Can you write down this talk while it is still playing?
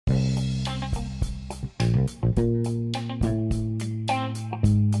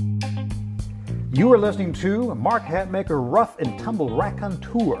You are listening to Mark Hatmaker Rough and Tumble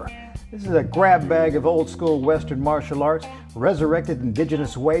Raconteur. This is a grab bag of old school Western martial arts, resurrected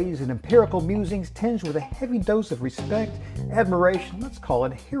indigenous ways, and empirical musings tinged with a heavy dose of respect, admiration, let's call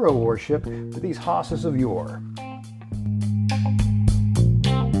it hero worship, for these hosses of yore.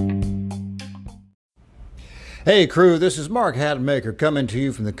 Hey crew, this is Mark Hatmaker coming to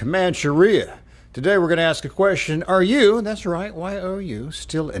you from the Comancheria. Today we're going to ask a question. Are you, that's right, Y-O-U,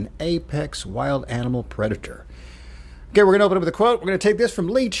 still an apex wild animal predator? Okay, we're going to open up with a quote. We're going to take this from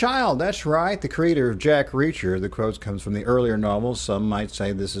Lee Child. That's right, the creator of Jack Reacher. The quote comes from the earlier novels. Some might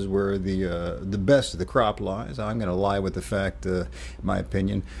say this is where the best of the crop lies. I'm going to lie with the fact, in my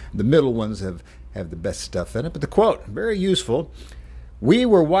opinion, the middle ones have the best stuff in it. But the quote, very useful. We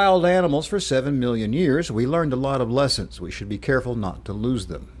were wild animals for 7 million years. We learned a lot of lessons. We should be careful not to lose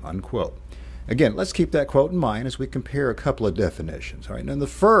them, unquote. Again, let's keep that quote in mind as we compare a couple of definitions. All right, now the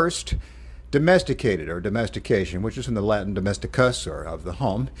first, domesticated or domestication, which is from the Latin domesticus, or of the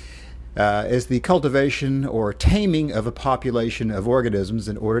home, is the cultivation or taming of a population of organisms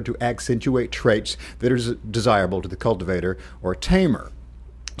in order to accentuate traits that are desirable to the cultivator or tamer.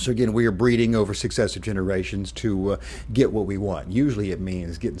 So again, we are breeding over successive generations to get what we want. Usually it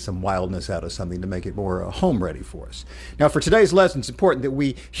means getting some wildness out of something to make it more home ready for us. Now for today's lesson, it's important that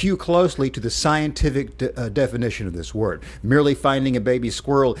we hew closely to the scientific definition of this word. Merely finding a baby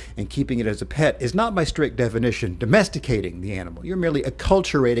squirrel and keeping it as a pet is not by strict definition domesticating the animal. You're merely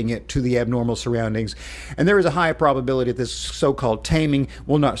acculturating it to the abnormal surroundings, and there is a high probability that this so-called taming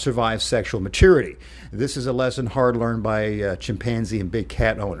will not survive sexual maturity. This is a lesson hard learned by chimpanzee and big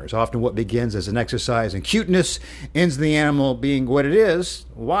cat owners. Often what begins as an exercise in cuteness ends in the animal being what it is,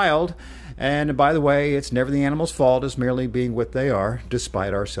 wild. And by the way, it's never the animal's fault. It's merely being what they are,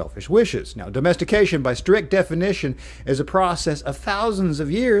 despite our selfish wishes. Now, domestication, by strict definition, is a process of thousands of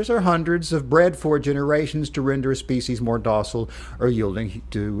years or hundreds of bred for generations to render a species more docile or yielding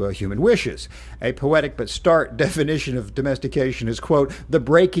to human wishes. A poetic but stark definition of domestication is, quote, the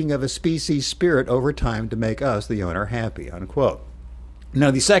breaking of a species' spirit over time to make us, the owner, happy, unquote. Now,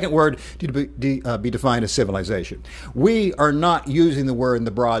 the second word to be defined as civilization. We are not using the word in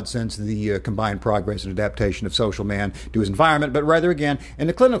the broad sense of the combined progress and adaptation of social man to his environment, but rather, again, in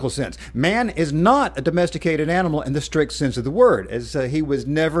the clinical sense. Man is not a domesticated animal in the strict sense of the word, as he was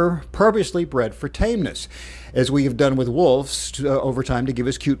never purposely bred for tameness, as we have done with wolves over time to give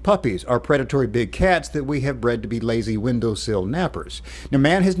us cute puppies, or predatory big cats that we have bred to be lazy windowsill nappers. Now,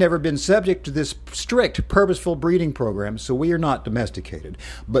 man has never been subject to this strict, purposeful breeding program, so we are not domesticated,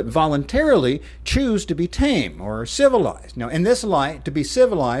 but voluntarily choose to be tame or civilized. Now, in this light, to be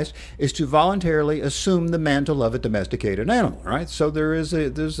civilized is to voluntarily assume the mantle of a domesticated animal, right? So there's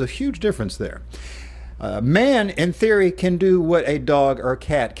a huge difference there. Man, in theory, can do what a dog or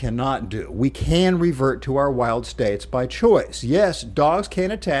cat cannot do. We can revert to our wild states by choice. Yes, dogs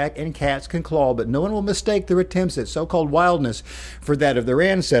can attack and cats can claw, but no one will mistake their attempts at so-called wildness for that of their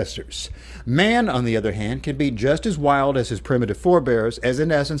ancestors. Man, on the other hand, can be just as wild as his primitive forebears, as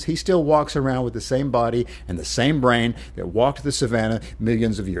in essence he still walks around with the same body and the same brain that walked the savannah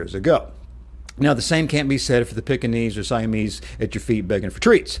millions of years ago. Now, the same can't be said for the Pekingese or Siamese at your feet begging for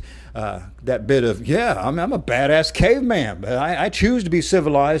treats. That bit of, I'm a badass caveman, but I choose to be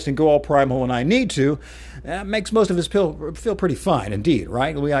civilized and go all primal when I need to, makes most of us feel pretty fine indeed,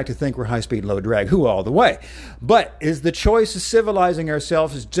 right? We like to think we're high speed, low drag, who all the way. But is the choice of civilizing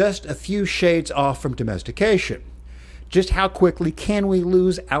ourselves just a few shades off from domestication? Just how quickly can we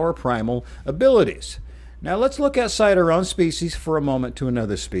lose our primal abilities? Now let's look outside our own species for a moment to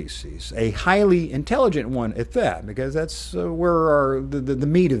another species, a highly intelligent one at that, because that's where the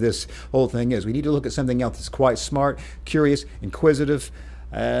meat of this whole thing is. We need to look at something else that's quite smart, curious, inquisitive,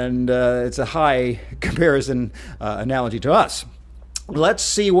 and it's a high comparison analogy to us. Let's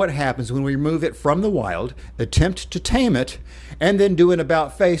see what happens when we remove it from the wild, attempt to tame it, and then do an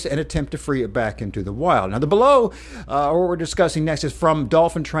about-face and attempt to free it back into the wild. Now, the below, what we're discussing next, is from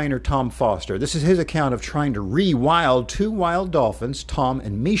dolphin trainer Tom Foster. This is his account of trying to re-wild two wild dolphins, Tom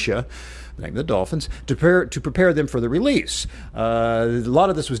and Misha, the name of the dolphins, to prepare them for the release. A lot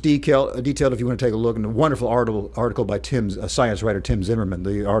of this was detailed if you want to take a look in a wonderful article by science writer Tim Zimmerman.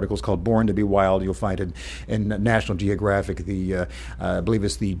 The article is called Born to be Wild. You'll find it in National Geographic, I believe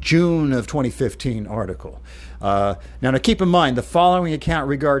it's the June of 2015 article. Now, keep in mind, the following account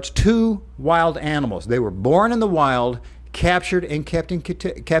regards two wild animals. They were born in the wild, captured and kept in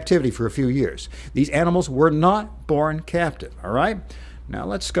captivity for a few years. These animals were not born captive, all right? Now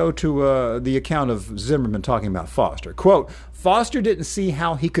let's go to the account of Zimmerman talking about Foster. Quote, Foster didn't see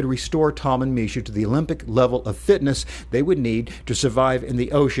how he could restore Tom and Misha to the Olympic level of fitness they would need to survive in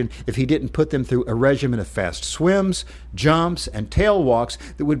the ocean if he didn't put them through a regimen of fast swims, jumps, and tail walks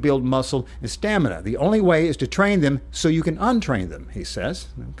that would build muscle and stamina. The only way is to train them so you can untrain them, he says.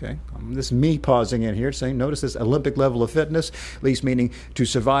 Okay, this is me pausing in here saying, notice this Olympic level of fitness, at least meaning to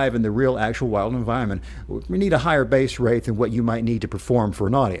survive in the real, actual wild environment. We need a higher base rate than what you might need to perform for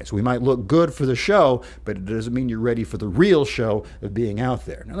an audience. We might look good for the show, but it doesn't mean you're ready for the real show of being out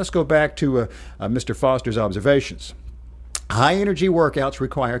there. Now let's go back to Mr. Foster's observations. High energy workouts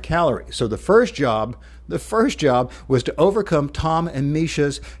require calories. So the first job was to overcome Tom and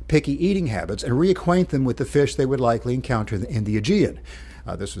Misha's picky eating habits and reacquaint them with the fish they would likely encounter in the Aegean.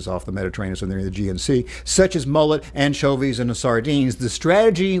 This was off the Mediterranean, so they're in the Aegean Sea, such as mullet, anchovies, and sardines. The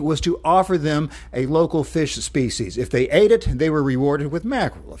strategy was to offer them a local fish species. If they ate it, they were rewarded with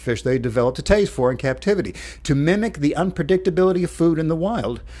mackerel, a fish they developed a taste for in captivity. To mimic the unpredictability of food in the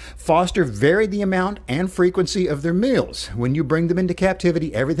wild, Foster varied the amount and frequency of their meals. When you bring them into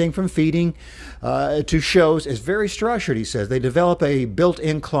captivity, everything from feeding to shows is very structured, he says. They develop a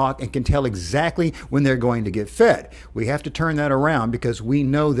built-in clock and can tell exactly when they're going to get fed. We have to turn that around because we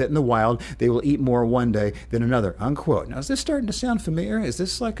know that in the wild they will eat more one day than another, unquote. Now, is this starting to sound familiar? Is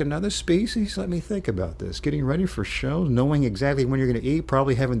this like another species? Let me think about this. Getting ready for shows, knowing exactly when you're going to eat,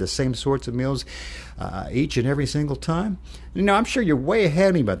 probably having the same sorts of meals each and every single time. Now, I'm sure you're way ahead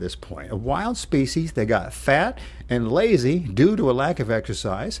of me by this point. A wild species, they got fat and lazy due to a lack of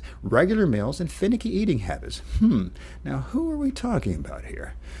exercise, regular meals, and finicky eating habits. Now, who are we talking about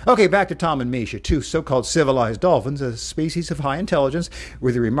here? Okay, back to Tom and Misha, two so-called civilized dolphins, a species of high intelligence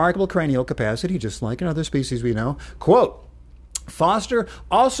with a remarkable cranial capacity, just like another species we know. Quote, Foster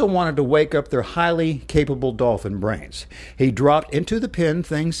also wanted to wake up their highly capable dolphin brains. He dropped into the pen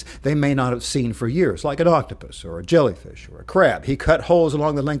things they may not have seen for years, like an octopus or a jellyfish or a crab. He cut holes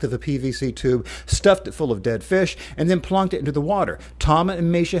along the length of a PVC tube, stuffed it full of dead fish, and then plunked it into the water. Tom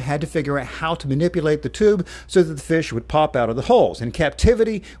and Misha had to figure out how to manipulate the tube so that the fish would pop out of the holes. In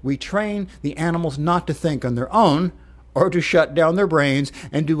captivity, we train the animals not to think on their own, or to shut down their brains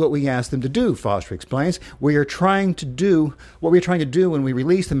and do what we ask them to do, Foster explains. What we're trying to do when we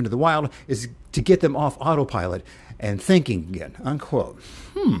release them into the wild is to get them off autopilot and thinking again, unquote.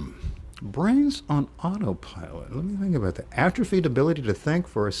 Brains on autopilot. Let me think about that. Atrophied ability to think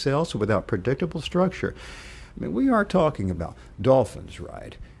for ourselves without predictable structure. I mean, we are talking about dolphins,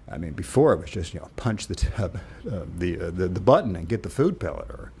 right? I mean, before it was just, punch the button and get the food pellet,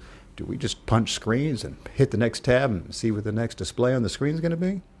 or do we just punch screens and hit the next tab and see what the next display on the screen is going to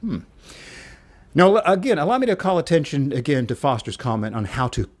be? Now, again, allow me to call attention again to Foster's comment on how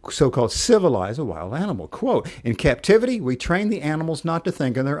to so-called civilize a wild animal. Quote, in captivity, we train the animals not to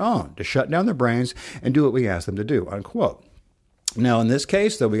think on their own, to shut down their brains and do what we ask them to do, unquote. Now, in this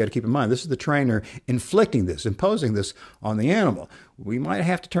case, though, we got to keep in mind, this is the trainer imposing this on the animal. We might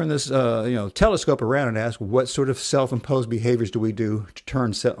have to turn this, telescope around and ask what sort of self-imposed behaviors do we do to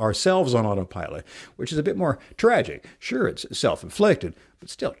turn ourselves on autopilot, which is a bit more tragic. Sure, it's self-inflicted, but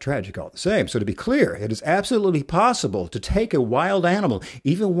still tragic all the same. So to be clear, it is absolutely possible to take a wild animal,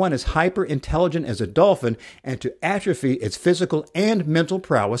 even one as hyper-intelligent as a dolphin, and to atrophy its physical and mental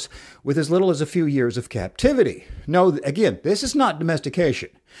prowess with as little as a few years of captivity. No, again, this is not domestication.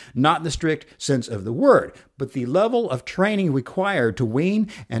 Not in the strict sense of the word, but the level of training required to wean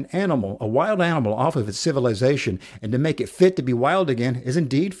a wild animal off of its civilization and to make it fit to be wild again is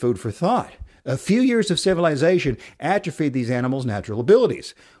indeed food for thought. A few years of civilization atrophied these animals' natural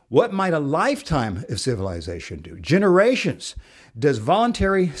abilities. What might a lifetime of civilization do? Generations. Does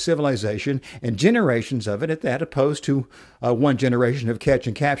voluntary civilization and generations of it at that, opposed to one generation of catch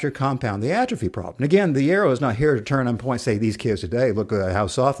and capture, compound the atrophy problem? And again, the arrow is not here to turn on point, say these kids today, look at how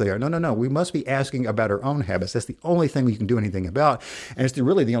soft they are. No. We must be asking about our own habits. That's the only thing we can do anything about. And it's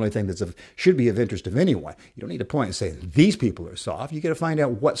really the only thing that should be of interest of anyone. You don't need to point and say these people are soft. You got to find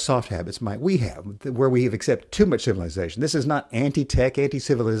out what soft habits might we have where we have accepted too much civilization. This is not anti-tech,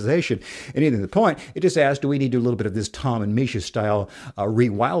 anti-civilization. Anything to the point, it just asks, do we need to do a little bit of this Tom and Misha style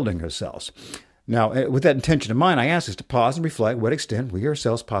rewilding ourselves? Now, with that intention in mind, I ask us to pause and reflect what extent we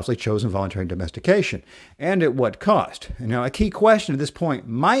ourselves possibly chose involuntary domestication, and at what cost. Now, a key question at this point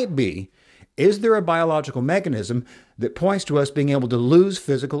might be, is there a biological mechanism that points to us being able to lose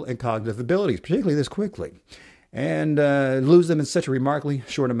physical and cognitive abilities, particularly this quickly, and lose them in such a remarkably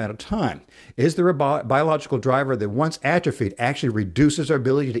short amount of time? Is there a biological driver that once atrophied actually reduces our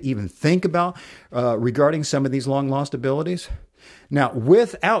ability to even think about regarding some of these long-lost abilities? Now,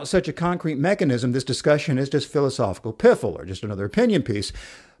 without such a concrete mechanism, this discussion is just philosophical piffle or just another opinion piece.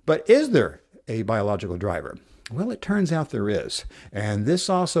 But is there a biological driver? Well, it turns out there is. And this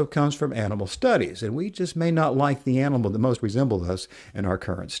also comes from animal studies, and we just may not like the animal that most resembles us in our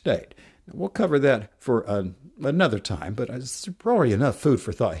current state. We'll cover that for another time, but it's probably enough food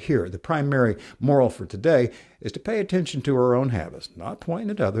for thought here. The primary moral for today is to pay attention to our own habits, not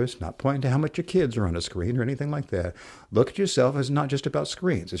pointing at others, not pointing to how much your kids are on a screen or anything like that. Look at yourself as not just about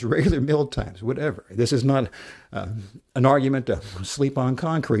screens. It's regular meal times, whatever. This is not an argument to sleep on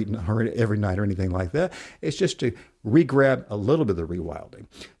concrete every night or anything like that. It's just to re-grab a little bit of the rewilding.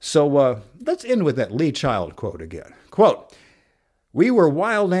 So let's end with that Lee Child quote again. Quote, "We were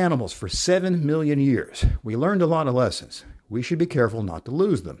wild animals for 7 million years. We learned a lot of lessons. We should be careful not to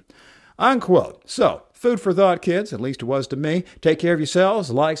lose them." Unquote. So, food for thought, kids. At least it was to me. Take care of yourselves.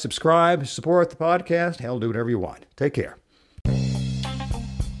 Like, subscribe, support the podcast. Hell, do whatever you want. Take care.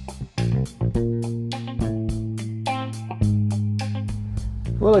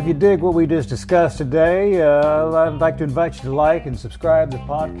 Well, if you dig what we just discussed today, I'd like to invite you to like and subscribe to the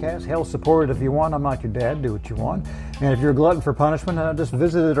podcast. Hell, support it if you want. I'm not your dad. Do what you want. And if you're a glutton for punishment, just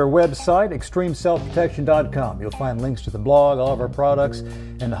visit our website, extremeselfprotection.com. You'll find links to the blog, all of our products,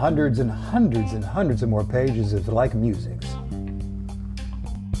 and hundreds and hundreds and hundreds of more pages of like musings.